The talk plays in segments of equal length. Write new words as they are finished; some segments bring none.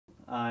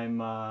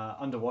I'm an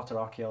underwater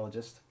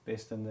archaeologist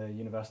based in the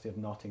University of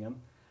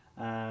Nottingham,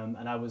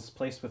 and I was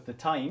placed with the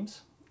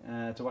Times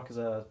to work as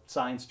a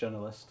science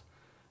journalist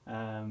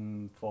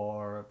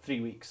for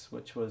 3 weeks,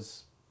 which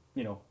was,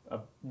 a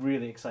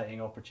really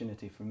exciting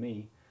opportunity for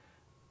me.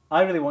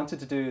 I really wanted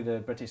to do the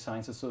British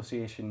Science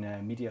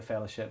Association Media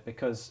Fellowship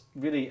because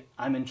really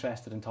I'm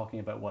interested in talking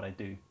about what I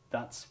do.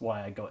 That's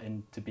why I got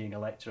into being a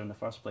lecturer in the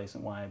first place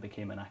and why I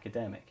became an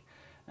academic.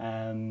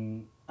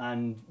 And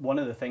one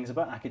of the things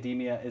about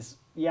academia is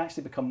you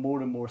actually become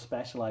more and more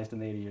specialised in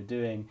the area you're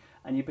doing,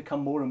 and you become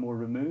more and more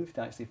removed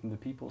actually from the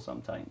people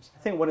sometimes. I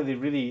think one of the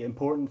really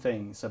important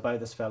things about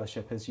this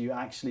fellowship is you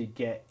actually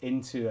get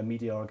into a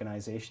media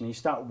organisation, you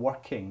start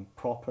working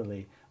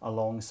properly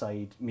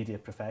alongside media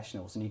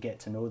professionals and you get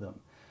to know them.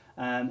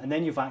 And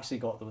then you've actually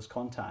got those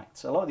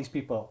contacts. A lot of these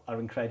people are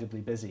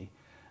incredibly busy.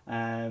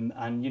 And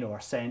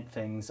are sent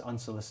things,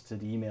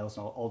 unsolicited emails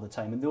all the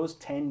time, and those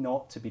tend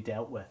not to be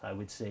dealt with, I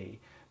would say.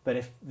 But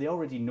if they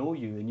already know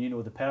you and you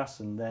know the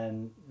person,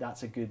 then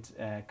that's a good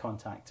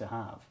contact to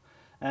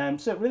have.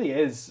 So it really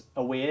is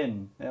a way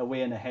in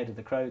ahead of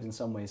the crowd in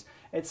some ways.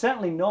 It's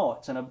certainly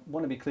not, and I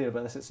want to be clear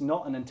about this, it's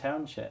not an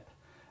internship.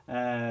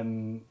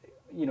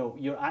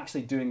 You're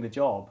actually doing the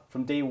job.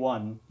 From day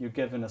one, you're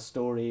given a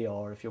story,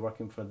 or if you're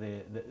working for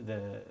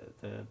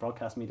the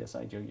broadcast media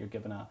side, you're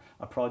given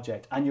a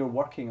project, and you're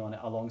working on it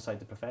alongside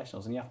the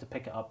professionals, and you have to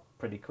pick it up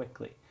pretty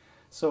quickly.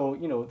 So,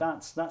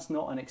 that's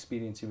not an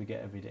experience you would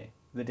get every day.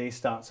 The day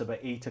starts about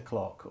 8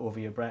 o'clock over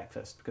your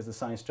breakfast, because the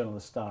science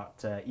journalists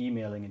start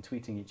emailing and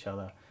tweeting each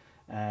other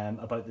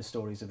about the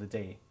stories of the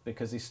day,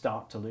 because they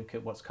start to look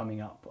at what's coming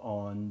up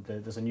on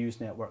there's a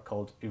news network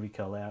called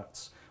Eureka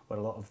Alerts, where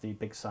a lot of the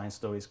big science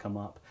stories come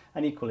up.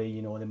 And equally,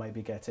 they might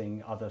be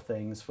getting other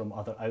things from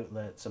other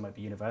outlets, there might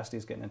be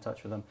universities getting in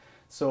touch with them.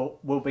 So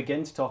we'll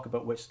begin to talk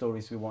about which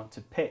stories we want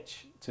to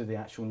pitch to the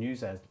actual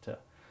news editor,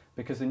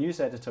 because the news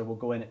editor will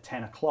go in at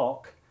 10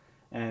 o'clock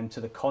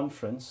to the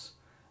conference,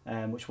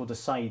 which will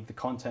decide the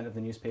content of the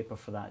newspaper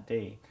for that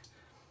day.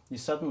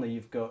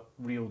 You've got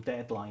real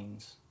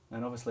deadlines.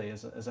 And obviously,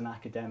 as an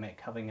academic,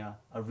 having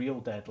a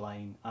real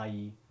deadline,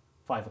 i.e.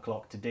 5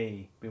 o'clock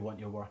today, we want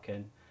your work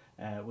in,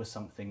 was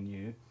something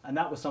new. And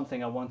that was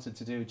something I wanted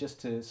to do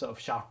just to sort of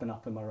sharpen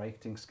up in my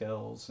writing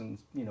skills and,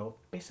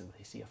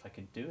 basically see if I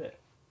could do it.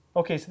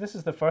 Okay, so this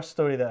is the first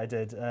story that I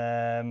did.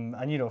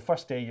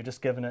 First day, you're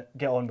just given it,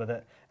 get on with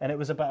it. And it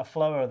was about a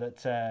flower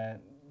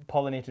that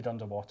pollinated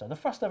underwater. The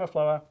first ever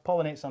flower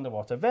pollinates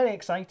underwater. Very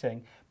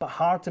exciting, but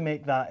hard to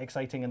make that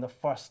exciting in the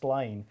first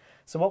line.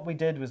 So what we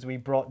did was we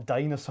brought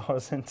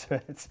dinosaurs into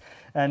it.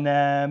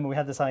 And we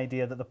had this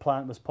idea that the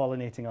plant was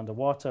pollinating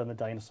underwater and the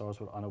dinosaurs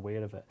were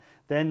unaware of it.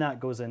 Then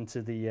that goes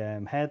into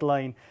the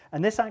headline.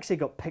 And this actually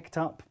got picked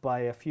up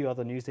by a few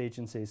other news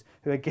agencies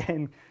who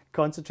again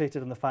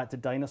concentrated on the fact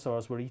that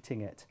dinosaurs were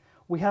eating it.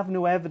 We have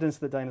no evidence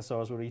that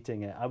dinosaurs were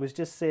eating it. I was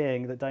just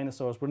saying that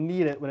dinosaurs were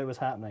near it when it was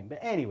happening. But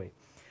anyway,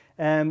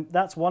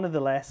 that's one of the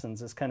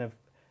lessons, is kind of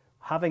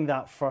having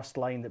that first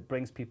line that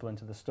brings people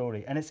into the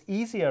story. And it's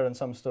easier in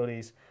some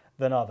stories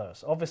than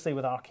others. Obviously,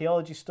 with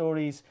archaeology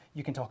stories,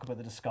 you can talk about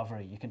the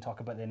discovery, you can talk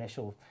about the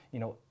initial,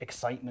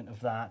 excitement of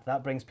that.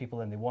 That brings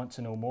people in, they want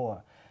to know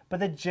more. But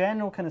the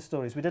general kind of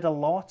stories, we did a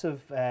lot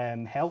of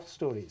health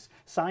stories.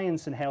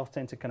 Science and health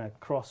tend to kind of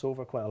cross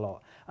over quite a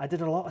lot. I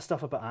did a lot of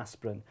stuff about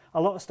aspirin,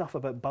 a lot of stuff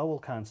about bowel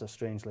cancer,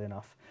 strangely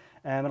enough,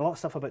 and a lot of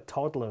stuff about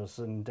toddlers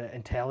and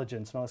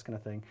intelligence and all this kind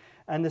of thing.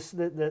 And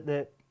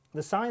the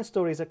science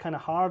stories are kind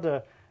of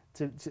harder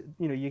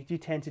you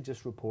tend to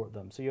just report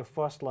them. So your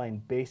first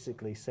line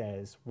basically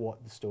says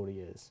what the story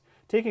is.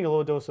 Taking a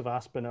low dose of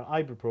aspirin or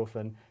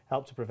ibuprofen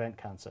helped to prevent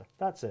cancer.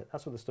 That's it.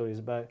 That's what the story is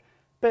about.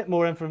 Bit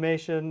more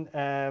information,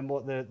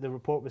 what the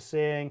report was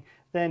saying,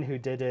 then who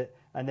did it,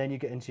 and then you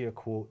get into your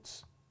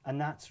quotes.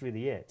 And that's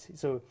really it.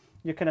 So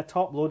you're kind of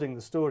top loading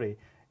the story.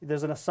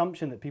 There's an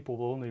assumption that people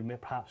will only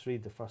perhaps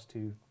read the first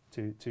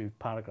two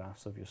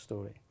paragraphs of your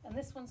story. And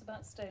this one's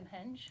about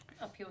Stonehenge,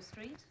 up your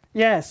street?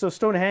 Yeah, so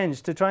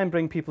Stonehenge, to try and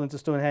bring people into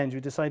Stonehenge,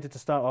 we decided to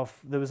start off,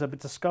 there was a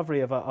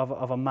discovery of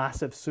a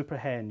massive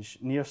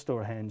Superhenge near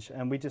Stonehenge,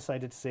 and we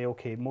decided to say,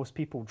 okay, most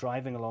people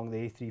driving along the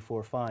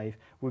A345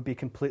 would be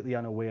completely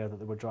unaware that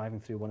they were driving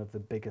through one of the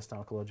biggest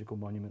archaeological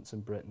monuments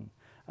in Britain.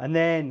 And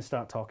then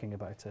start talking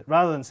about it.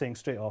 Rather than saying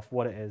straight off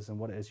what it is and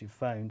what it is you've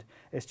found,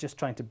 it's just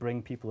trying to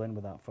bring people in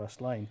with that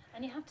first line.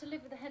 And you have to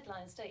live with the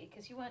headlines, don't you?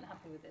 Because you weren't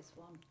happy with this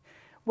one.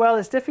 Well,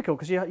 it's difficult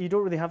because you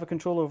don't really have a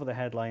control over the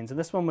headlines. And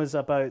this one was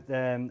about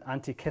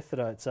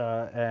Antikythera. It's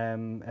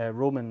a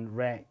Roman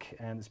wreck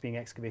that's being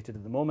excavated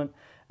at the moment.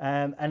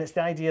 And it's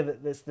the idea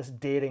that this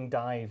daring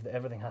dive, that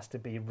everything has to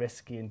be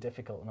risky and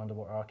difficult in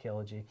underwater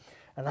archaeology.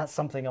 And that's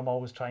something I'm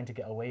always trying to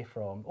get away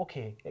from.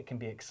 Okay, it can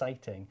be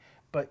exciting.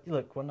 But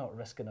look, we're not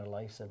risking our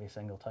lives every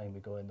single time we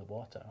go in the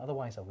water.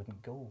 Otherwise, I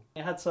wouldn't go.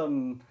 I had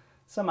some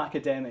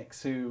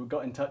academics who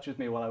got in touch with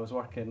me while I was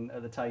working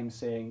at the time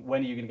saying,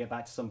 when are you going to get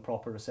back to some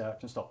proper research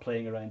and stop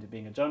playing around at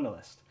being a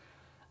journalist?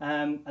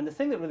 And the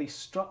thing that really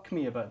struck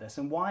me about this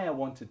and why I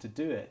wanted to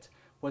do it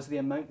was the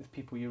amount of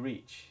people you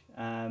reach.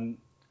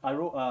 I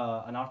wrote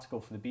an article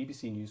for the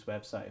BBC News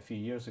website a few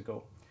years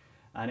ago,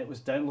 and it was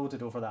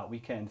downloaded over that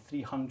weekend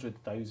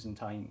 300,000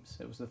 times.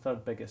 It was the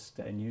third biggest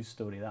news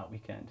story that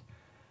weekend.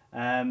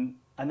 And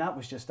that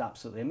was just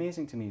absolutely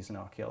amazing to me as an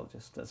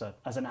archaeologist,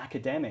 as an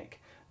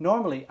academic.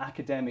 Normally,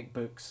 academic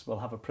books will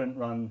have a print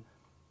run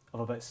of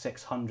about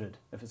 600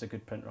 if it's a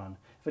good print run.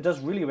 If it does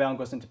really well and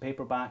goes into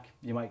paperback,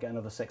 you might get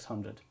another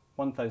 600.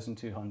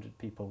 1,200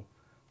 people,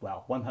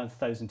 well,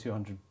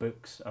 1,200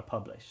 books are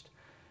published.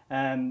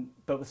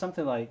 But with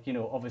something like,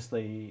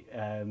 obviously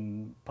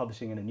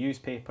publishing in a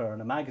newspaper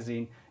and a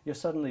magazine, you're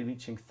suddenly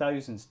reaching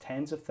thousands,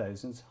 tens of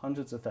thousands,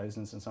 hundreds of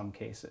thousands in some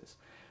cases.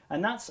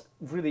 And that's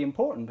really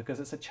important because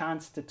it's a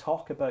chance to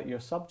talk about your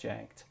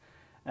subject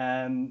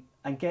and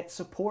get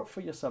support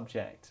for your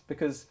subject.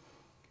 Because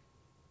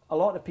a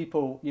lot of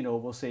people,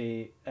 will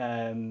say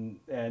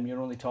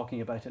you're only talking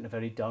about it in a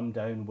very dumbed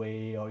down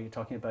way, or you're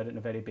talking about it in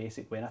a very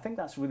basic way. And I think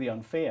that's really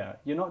unfair.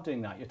 You're not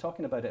doing that. You're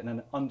talking about it in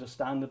an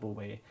understandable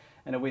way,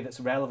 in a way that's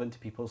relevant to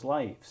people's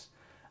lives.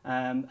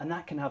 And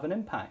that can have an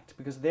impact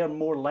because they're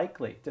more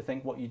likely to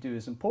think what you do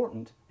is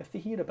important if they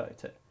hear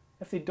about it.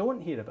 If they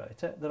don't hear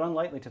about it, they're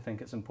unlikely to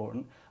think it's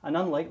important and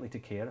unlikely to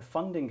care if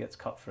funding gets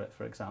cut for it,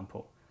 for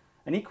example.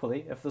 And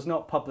equally, if there's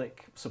not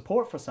public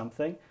support for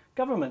something,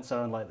 governments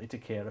are unlikely to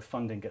care if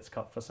funding gets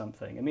cut for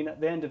something. I mean,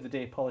 at the end of the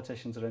day,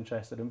 politicians are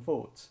interested in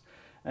votes.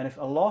 And if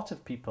a lot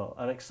of people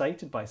are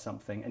excited by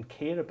something and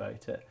care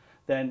about it,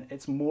 then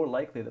it's more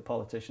likely that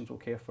politicians will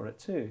care for it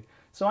too.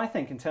 So I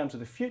think in terms of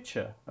the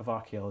future of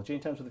archaeology,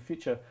 in terms of the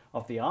future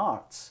of the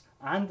arts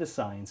and the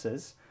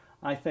sciences,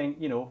 I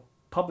think,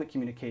 public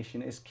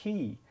communication is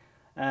key.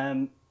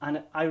 And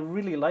I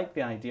really like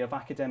the idea of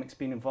academics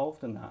being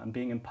involved in that and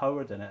being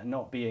empowered in it and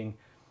not being,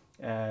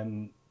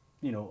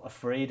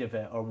 afraid of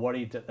it or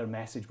worried that their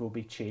message will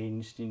be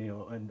changed,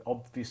 and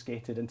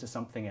obfuscated into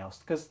something else.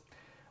 Because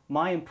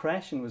my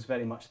impression was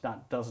very much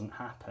that doesn't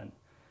happen.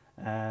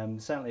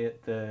 Certainly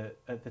at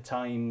the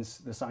Times,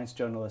 the science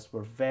journalists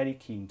were very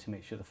keen to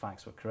make sure the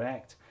facts were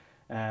correct,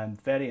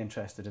 very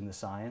interested in the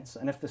science.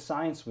 And if the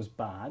science was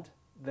bad,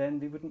 then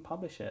they wouldn't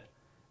publish it.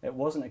 It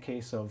wasn't a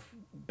case of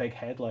big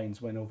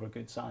headlines win over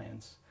good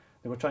science.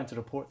 They were trying to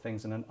report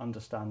things in an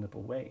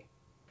understandable way.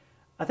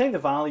 I think the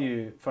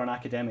value for an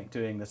academic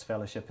doing this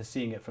fellowship is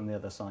seeing it from the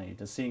other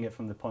side, is seeing it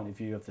from the point of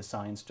view of the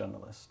science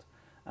journalist.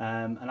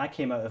 And I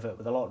came out of it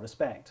with a lot of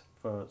respect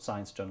for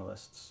science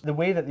journalists. The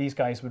way that these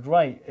guys would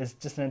write is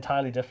just an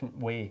entirely different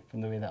way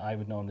from the way that I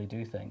would normally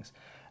do things.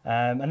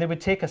 And they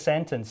would take a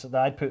sentence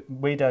that I'd put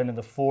way down in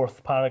the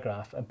fourth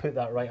paragraph and put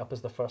that right up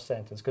as the first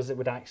sentence because it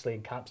would actually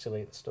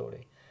encapsulate the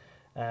story.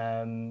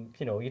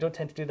 You don't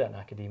tend to do that in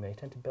academia. You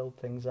tend to build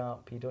things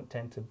up. You don't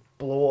tend to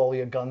blow all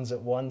your guns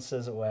at once,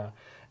 as it were.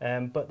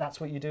 But that's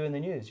what you do in the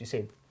news. You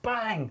say,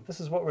 bang, this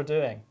is what we're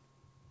doing.